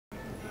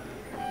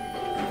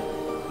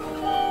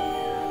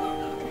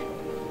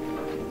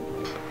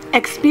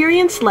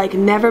Experience like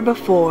never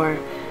before.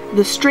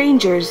 The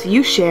strangers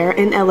you share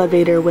an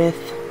elevator with.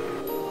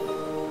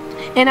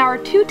 In our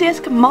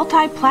 2-disc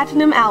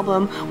multi-platinum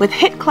album with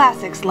hit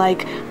classics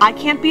like I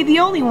Can't Be the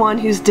Only One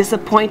Who's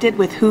Disappointed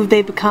with Who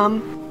They've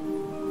Become,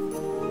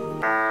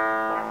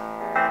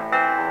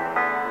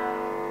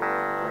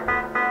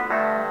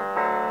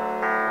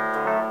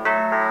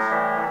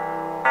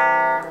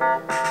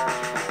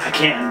 I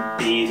can't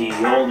be the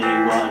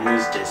only one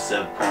who's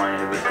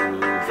disappointed with who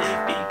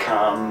they've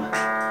become.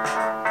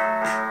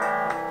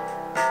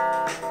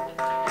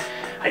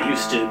 I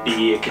used to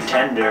be a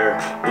contender,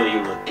 will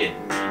you look at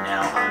me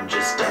now, I'm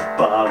just a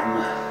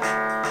bum.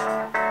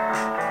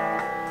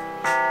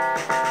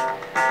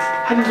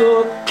 I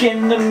look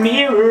in the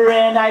mirror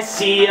and I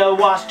see a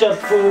washed up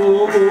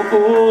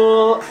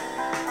fool.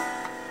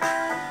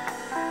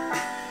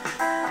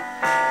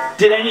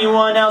 Did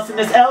anyone else in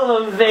this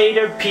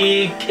elevator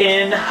peak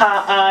in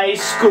high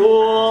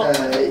school?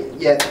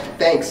 Yeah,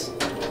 thanks.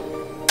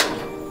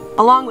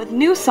 Along with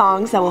new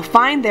songs that will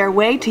find their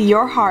way to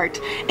your heart,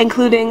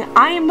 including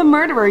I Am the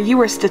Murderer You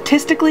Were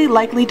Statistically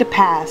Likely to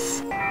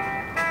Pass.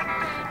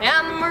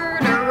 I'm the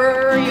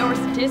murderer you're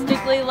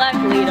statistically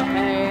likely to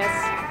pass.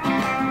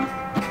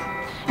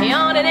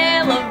 On an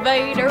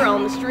elevator,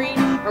 on the street,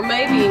 or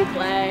maybe in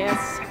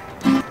class.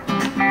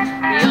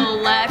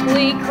 You'll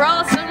likely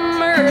cross a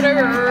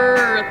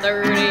murderer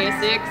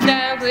 36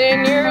 times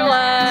in your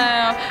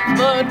life,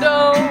 but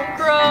don't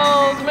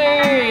cross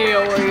me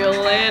or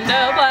you'll end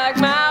up like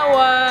my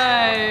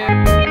wife.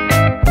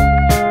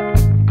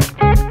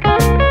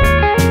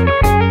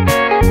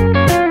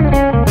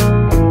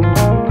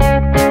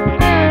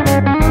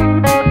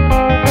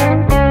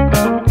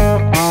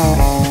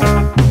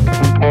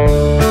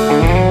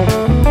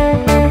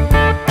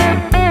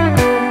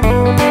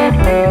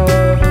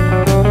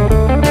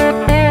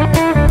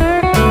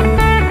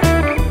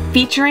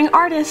 Featuring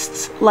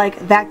artists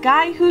like that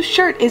guy whose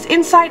shirt is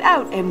inside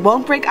out and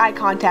won't break eye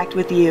contact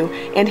with you,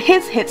 and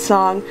his hit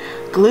song,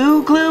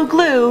 Glue, Glue,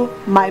 Glue,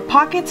 My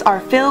Pockets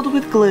Are Filled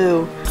with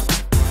Glue.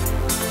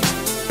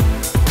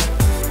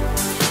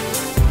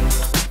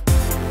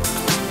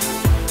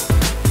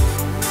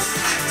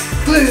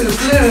 Glue,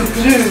 glue,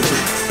 glue,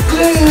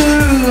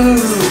 glue.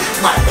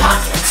 My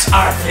pockets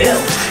are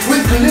filled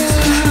With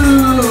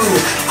glue,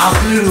 I'll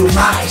glue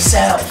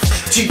myself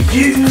to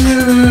you.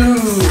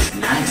 9, 11,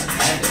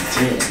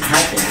 10,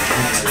 happen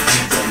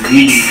to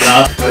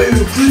media.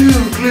 Glue,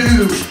 glue,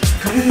 glue,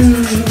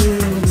 glue.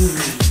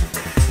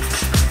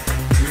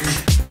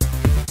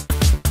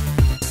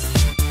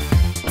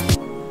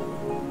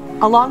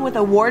 Along with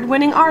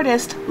award-winning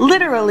artist,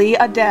 literally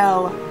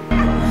Adele.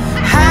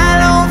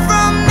 Hello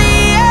from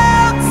the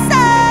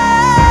outside.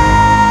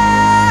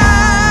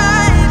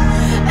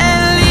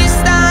 At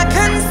least I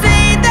can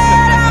say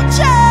that I've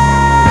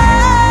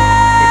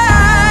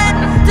tried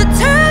to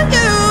tell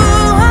you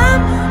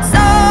I'm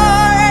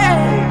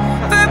sorry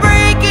for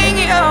breaking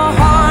your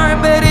heart,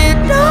 but it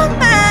don't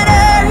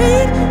matter.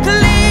 It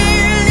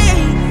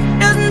clearly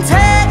doesn't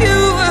tear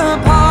you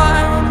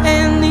apart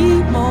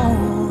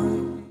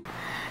anymore.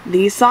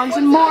 These songs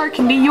and more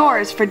can be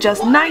yours for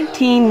just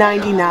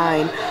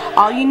 $19.99.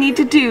 All you need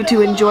to do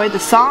to enjoy the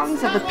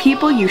songs of the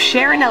people you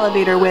share an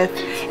elevator with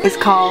is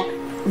call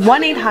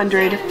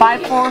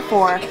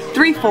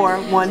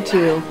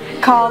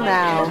 1-800-544-3412. Call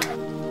now.